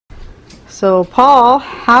So Paul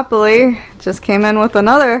happily just came in with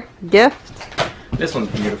another gift. This one's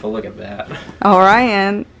beautiful, look at that.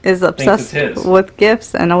 Orion is obsessed with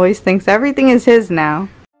gifts and always thinks everything is his now.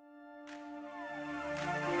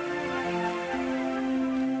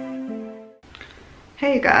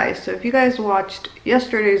 Hey guys, so if you guys watched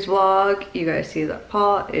yesterday's vlog, you guys see that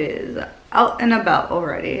Paul is out and about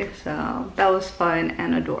already. So that was fun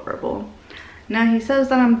and adorable. Now he says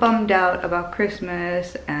that I'm bummed out about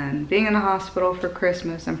Christmas and being in the hospital for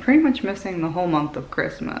Christmas and pretty much missing the whole month of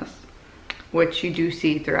Christmas, which you do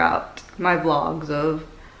see throughout my vlogs of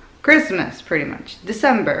Christmas, pretty much,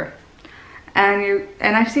 December. And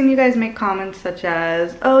I've seen you guys make comments such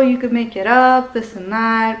as, oh, you could make it up, this and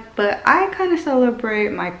that, but I kind of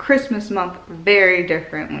celebrate my Christmas month very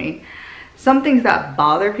differently. Some things that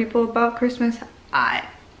bother people about Christmas, I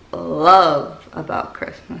love about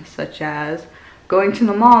Christmas, such as going to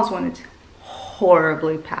the malls when it's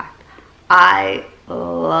horribly packed. I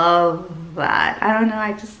love that. I don't know,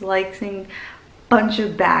 I just like seeing a bunch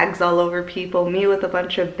of bags all over people, me with a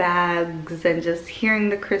bunch of bags, and just hearing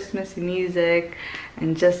the Christmas music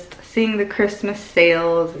and just seeing the Christmas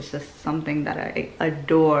sales. It's just something that I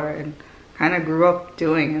adore and kind of grew up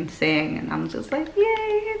doing and saying, and I'm just like,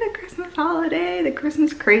 yay, the Christmas holiday, the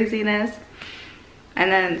Christmas craziness.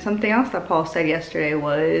 And then something else that Paul said yesterday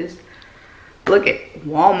was, look at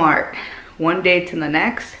Walmart, one day to the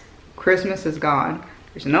next, Christmas is gone.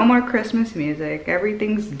 There's no more Christmas music.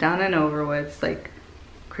 Everything's done and over with. It's like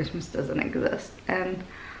Christmas doesn't exist. And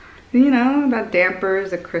you know, that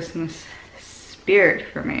dampers the Christmas spirit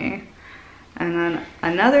for me. And then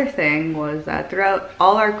another thing was that throughout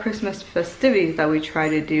all our Christmas festivities that we try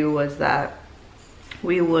to do was that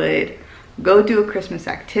we would go do a Christmas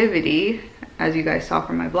activity, as you guys saw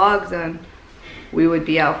from my vlogs, and we would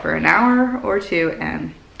be out for an hour or two,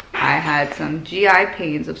 and I had some GI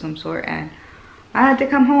pains of some sort and I had to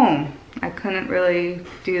come home. I couldn't really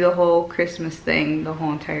do the whole Christmas thing the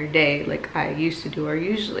whole entire day like I used to do or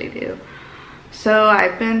usually do. So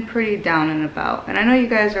I've been pretty down and about. And I know you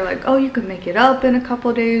guys are like, oh, you can make it up in a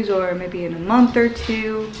couple days or maybe in a month or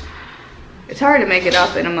two. It's hard to make it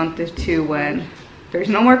up in a month or two when there's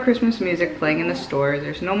no more Christmas music playing in the stores.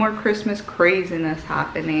 There's no more Christmas craziness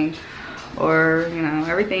happening. Or, you know,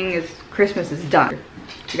 everything is, Christmas is done.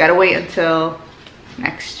 You gotta wait until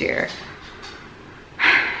next year.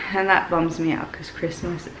 And that bums me out because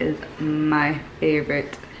Christmas is my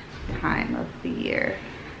favorite time of the year.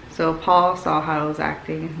 So Paul saw how I was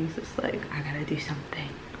acting and he's just like, I gotta do something.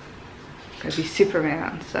 Gotta be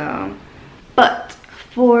Superman, so. But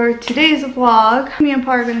for today's vlog, me and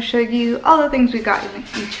Paul are gonna show you all the things we got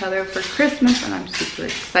each other for Christmas, and I'm super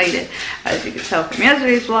excited. As you can tell from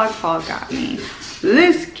yesterday's vlog, Paul got me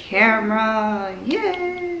this camera,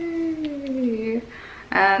 yay!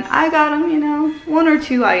 And I got him, you know, one or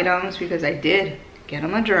two items because I did get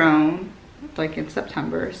him a drone, like in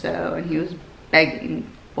September, so, and he was begging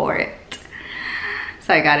for it.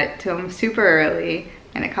 So I got it to him super early,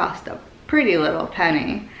 and it cost a pretty little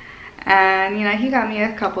penny. And, you know, he got me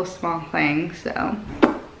a couple small things, so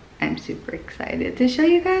I'm super excited to show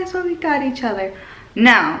you guys what we got each other.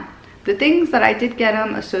 Now, the things that I did get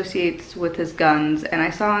him associates with his guns, and I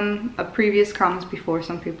saw in a previous comments before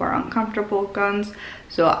some people are uncomfortable with guns,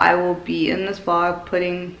 so I will be in this vlog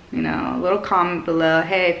putting, you know, a little comment below,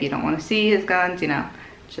 hey, if you don't want to see his guns, you know,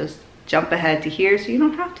 just jump ahead to here so you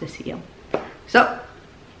don't have to see them. So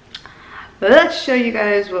let's show you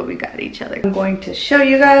guys what we got each other. I'm going to show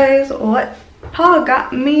you guys what Paul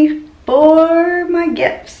got me for my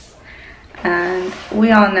gifts. And we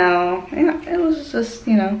all know, you know, it was just,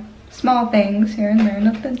 you know, small things here and there,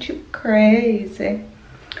 nothing too crazy.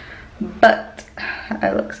 But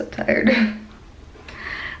I look so tired.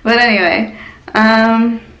 But anyway,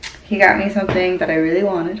 he got me something that I really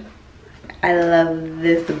wanted. I love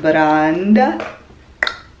this brand.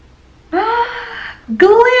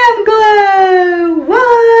 Glam Glow!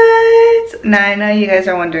 What? Now I know you guys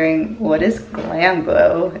are wondering, what is Glam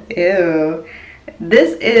Glow? Ew.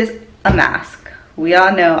 This is a mask. We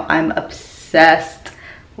all know I'm obsessed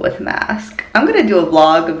with mask. I'm gonna do a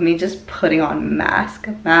vlog of me just putting on mask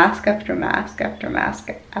after mask after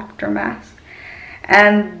mask after mask.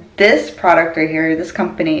 And this product right here, this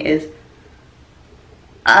company is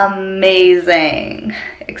amazing.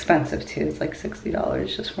 Expensive too, it's like $60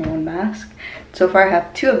 just for one mask. So far I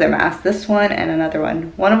have two of their masks, this one and another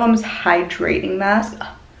one. One of them is hydrating mask.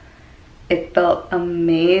 It felt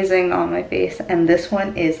amazing on my face, and this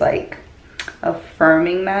one is like a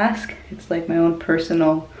firming mask. It's like my own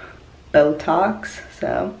personal Botox.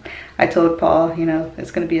 So I told Paul, you know,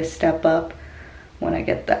 it's gonna be a step up when I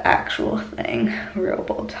get the actual thing, real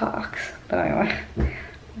Botox. But anyway,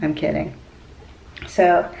 I'm kidding.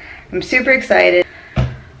 So I'm super excited.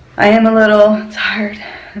 I am a little tired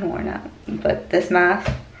and worn out, but this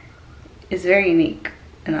mask is very unique,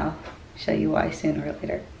 and I'll show you why sooner or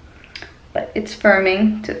later. But it's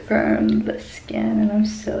firming to firm the skin, and I'm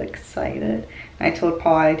so excited. And I told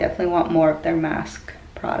Paul I definitely want more of their mask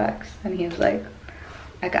products, and he was like,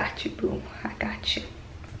 I got you, boo, I got you.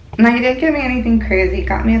 Now, he didn't give me anything crazy. He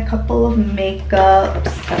got me a couple of makeups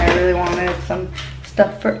that I really wanted. Some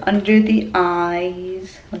stuff for under the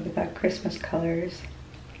eyes. Look at that, Christmas colors.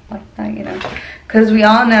 Like that, you know. Because we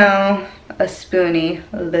all know a Spoonie,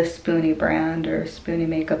 the Spoonie brand or Spoonie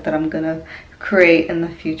makeup that I'm going to create in the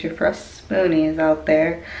future for us Spoonies out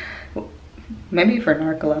there. Maybe for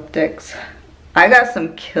narcoleptics. I got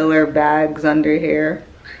some killer bags under here.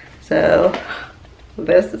 So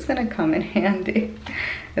this is going to come in handy.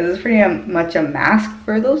 This is pretty much a mask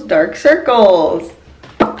for those dark circles.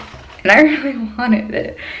 And I really wanted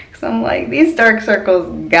it. Because I'm like, these dark circles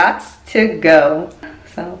gots to go.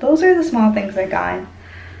 So those are the small things I got.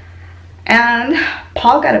 And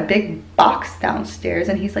Paul got a big box downstairs.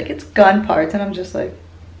 And he's like, it's gun parts. And I'm just like,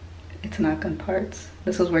 it's not gun parts.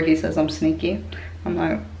 This is where he says I'm sneaky. I'm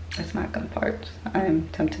like, it's not gun parts. I'm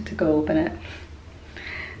tempted to go open it.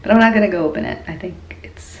 But I'm not going to go open it. I think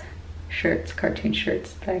it's shirts, cartoon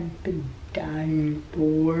shirts that I've been dying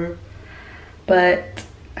for. But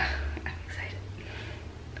I'm excited.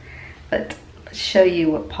 But let's show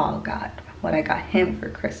you what Paul got, what I got him for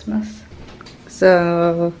Christmas.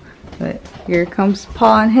 So here comes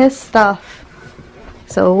Paul and his stuff.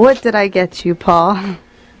 So what did I get you, Paul?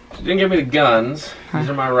 She didn't give me the guns. These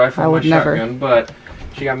are my rifle and my shotgun, but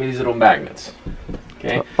she got me these little magnets.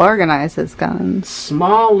 Okay. Organize his guns.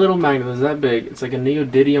 Small little magnet, it's that big. It's like a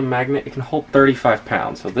neodymium magnet. It can hold 35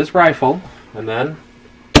 pounds. So this rifle, and then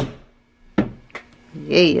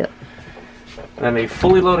yeah. And a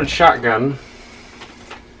fully loaded shotgun.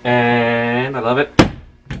 And I love it.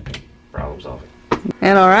 Problem solving.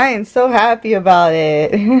 And Orion's so happy about it.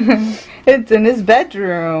 It's in his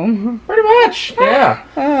bedroom. Pretty much, yeah.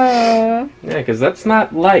 Yeah, because that's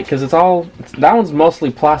not light, because it's all, that one's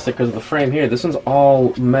mostly plastic because of the frame here. This one's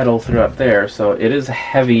all metal throughout there, so it is a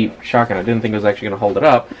heavy shotgun. I didn't think it was actually going to hold it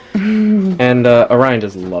up. And Orion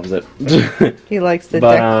just loves it. He likes the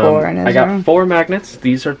decor in his I got room. 4 magnets.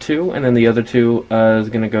 These are 2, and then the other 2 is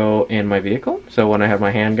going to go in my vehicle. So when I have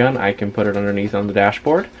my handgun, I can put it underneath on the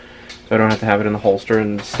dashboard. So I don't have to have it in the holster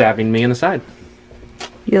and stabbing me in the side.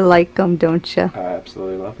 You like them, don't you? I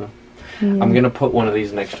absolutely love them. Yeah. I'm going to put one of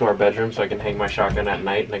these next to our bedroom so I can hang my shotgun at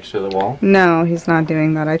night next to the wall. No, he's not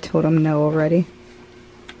doing that. I told him no already.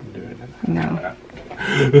 I'm doing it. No.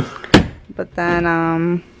 But then,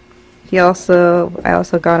 I also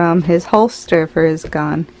got his holster for his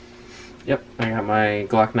gun. Yep, I got my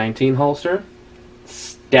Glock 19 holster.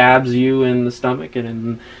 Stabs you in the stomach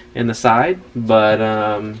and in the side, but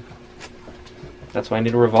that's why I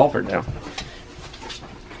need a revolver now.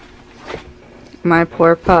 My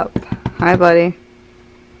poor pup. Hi, buddy.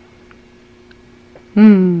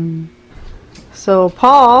 So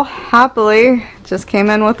Paul happily just came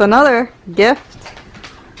in with another gift.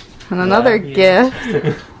 And another gift.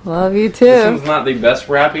 Love you too. This one's not the best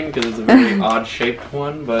wrapping because it's a very odd shaped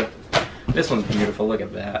one, but this one's beautiful. Look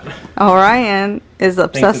at that. Orion is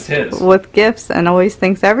obsessed with gifts and always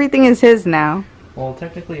thinks everything is his now. Well,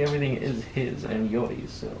 technically everything is his and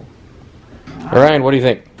Yori's, so. Orion, what do you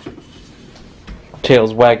think?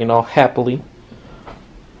 Tails wagging all happily.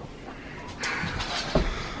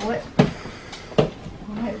 What?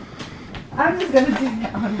 I'm just gonna do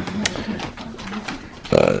that one.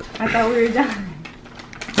 I thought we were done.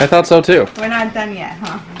 I thought so too. We're not done yet,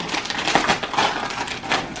 huh?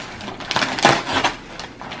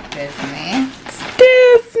 Disney!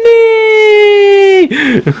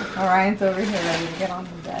 Orion's over here ready to get on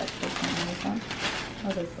the bed.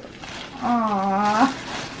 What is it? Aww.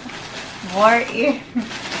 More ears.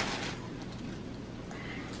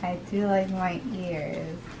 I do like my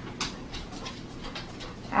ears.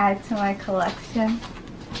 Add to my collection.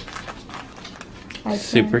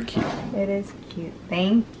 Super cute. It is cute.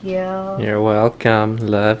 Thank you. You're welcome.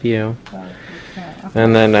 Love you. Love you too.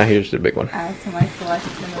 And then here's the big one. Add to my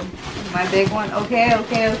collection of my big one. Okay.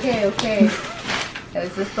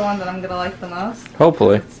 Is this the one that I'm gonna like the most?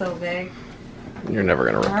 Hopefully. It's so big. You're never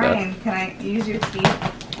gonna rip Orion, can I use your teeth?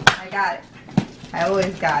 I got it. I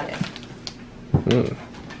always got it.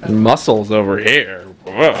 Muscles over here.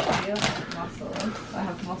 I have muscles. I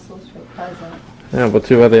have muscles for present. Yeah, but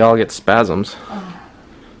too bad they all get spasms. Oh,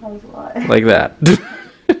 that was a lot. Like that.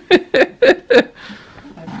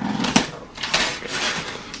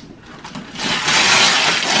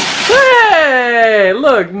 Hey,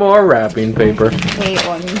 look, more wrapping paper. I hate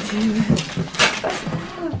when you do this.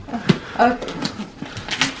 Okay.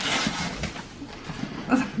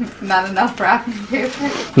 Not enough wrapping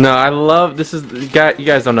paper. No, I love, this is, you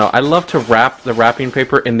guys don't know, I love to wrap the wrapping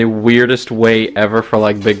paper in the weirdest way ever for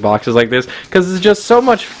like big boxes like this, because it's just so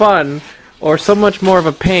much fun, or so much more of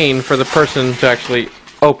a pain for the person to actually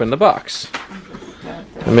open the box.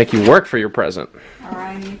 And make you work for your present.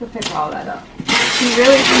 Orion, you can pick all that up. He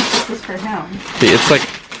really thinks this is for him. See, it's like,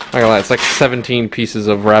 I'm not gonna lie, it's like 17 pieces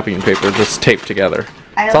of wrapping paper just taped together.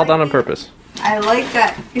 It's all done on purpose. I like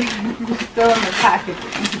that you're still in the packaging.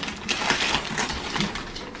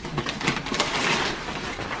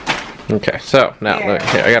 Okay, so now, look,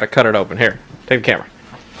 here, I gotta cut it open. Here, take the camera.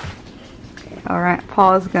 Alright,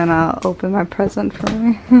 Paul's gonna open my present for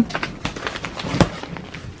me.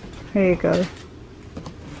 Here you go.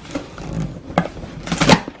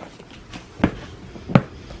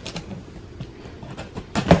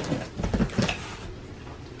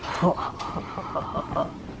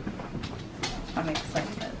 I'm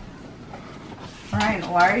excited. Ryan,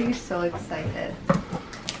 why are you so excited?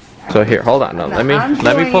 So here, hold on. No, let me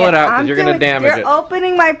pull it out because you're gonna damage it. You're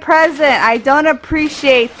opening my present. I don't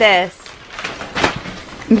appreciate this.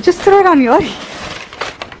 You just threw it on Yori.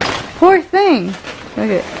 Poor thing.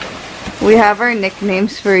 Look at. We have our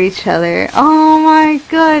nicknames for each other. Oh my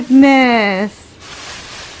goodness.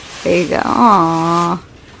 There you go. Aww.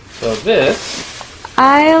 So this.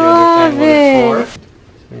 I love it.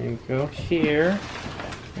 There you go here.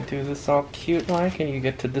 Do this all cute like, and you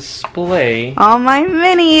get to display all my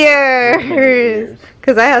mini ears.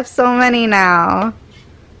 Because I have so many now.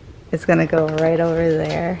 It's gonna go right over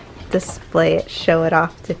there. Display it, show it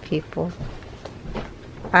off to people.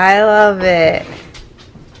 I love it.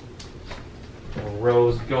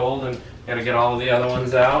 Rose gold, and gotta get all the other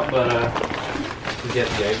ones out, but you get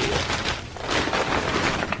the idea.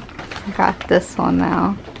 I got this one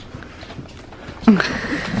now.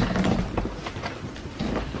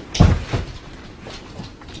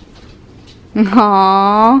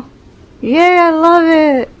 Aww. Yeah, I love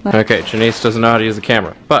it. Okay, Janice doesn't know how to use the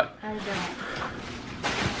camera, but I don't.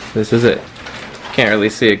 This is it. Can't really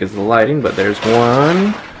see it because of the lighting, but there's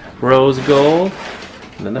one rose gold,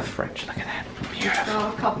 and then the French. Look at that. Beautiful.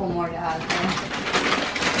 Oh, a couple more to add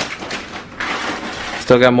there.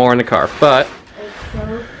 Still got more in the car, but It's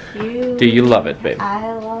so cute. Do you love it, baby?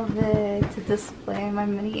 I love it. To display my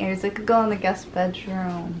mini ears. It could go in the guest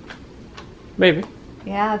bedroom. Maybe.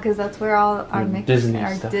 Yeah, because that's where all our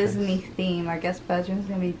Disney theme, our guest bedroom's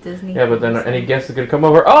gonna be Disney. Yeah, but then any guests are gonna come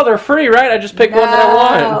over. Oh, they're free, right? I just picked one that I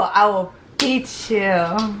want. No, I will beat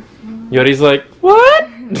you. Yori's like, what?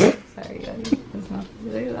 Sorry, Yori. It's not to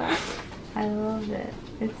do that. I love it.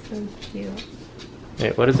 It's so cute.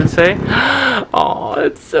 Wait, what does it say? Oh,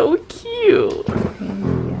 it's so cute. Thank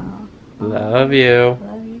you. Love you.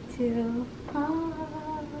 Love you too.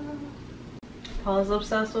 Paul's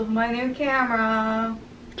obsessed with my new camera.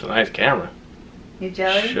 It's a nice camera. You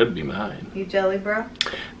jelly? Should be mine. You jelly, bro?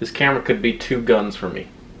 This camera could be 2 guns for me.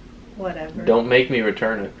 Whatever. Don't make me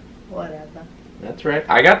return it. Whatever. That's right.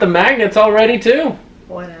 I got the magnets already too.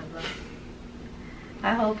 Whatever.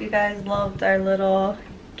 I hope you guys loved our little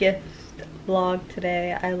gift vlog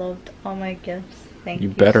today. I loved all my gifts. Thank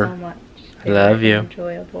you so much. I love you.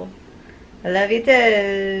 Enjoyable. I love you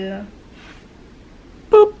too.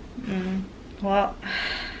 Boop. Well,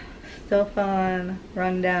 still fun,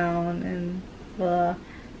 run down, and blah.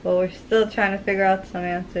 But we're still trying to figure out some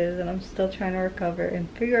answers, and I'm still trying to recover and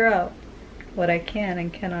figure out what I can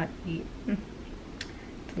and cannot eat.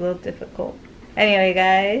 It's a little difficult. Anyway,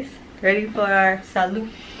 guys, ready for our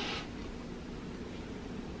salute?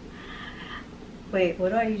 Wait, what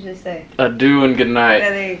do I usually say? Adieu and good night. Yeah,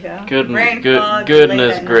 there you go.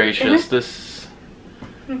 Goodness gracious, this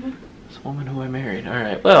woman who I married. All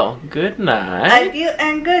right. Well, good night. Adieu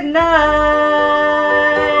and good night.